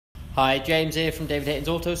Hi, James here from David Hayton's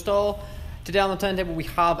Auto Store. Today on the turntable we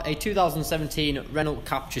have a 2017 Renault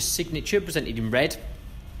Captur Signature presented in red.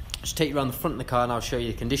 Just take you around the front of the car and I'll show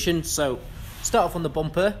you the condition. So, start off on the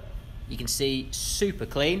bumper. You can see super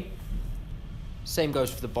clean. Same goes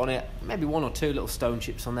for the bonnet. Maybe one or two little stone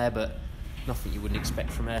chips on there, but nothing you wouldn't expect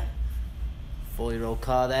from a 4-year-old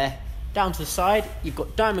car there. Down to the side, you've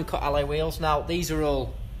got diamond cut alloy wheels. Now, these are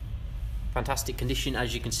all fantastic condition,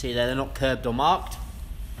 as you can see there. They're not curbed or marked.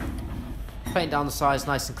 Paint down the sides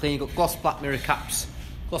nice and clean. You've got gloss black mirror caps,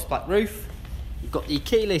 gloss black roof. You've got the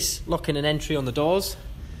keyless lock-in and entry on the doors.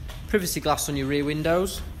 Privacy glass on your rear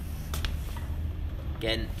windows.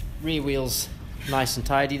 Again, rear wheels nice and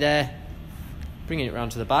tidy there. Bringing it around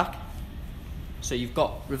to the back. So you've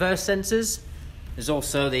got reverse sensors. There's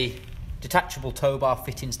also the detachable tow bar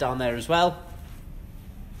fittings down there as well.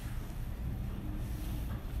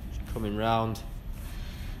 Just coming round.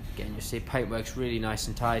 Again, you see paintwork's really nice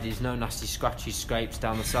and tidy. There's no nasty scratches, scrapes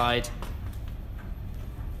down the side.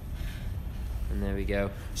 And there we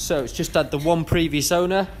go. So it's just had the one previous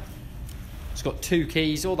owner. It's got 2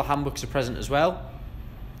 keys. All the handbooks are present as well.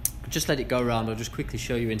 Just let it go around. I'll just quickly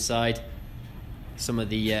show you inside some of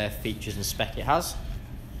the features and spec it has.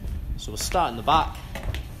 So we'll start in the back.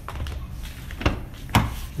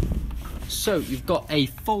 So you've got a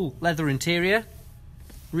full leather interior,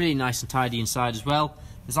 really nice and tidy inside as well.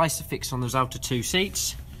 There's Isofix on those outer 2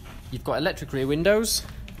 seats. You've got electric rear windows.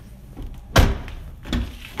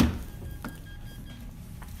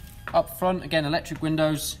 Up front, again, electric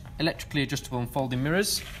windows, electrically adjustable and folding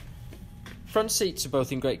mirrors. Front seats are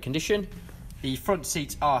both in great condition. The front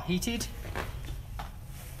seats are heated.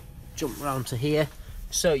 Jump round to here.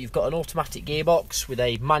 So you've got an automatic gearbox with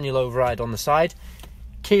a manual override on the side.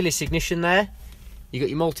 Keyless ignition there. You've got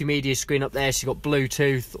your multimedia screen up there, so you've got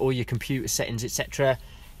Bluetooth, all your computer settings, etc.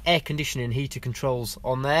 Air conditioning and heater controls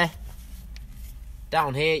on there.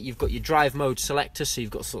 Down here, you've got your drive mode selector, so you've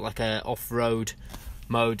got sort of like a off-road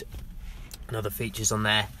mode and other features on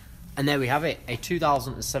there. And there we have it, a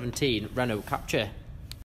 2017 Renault Captur.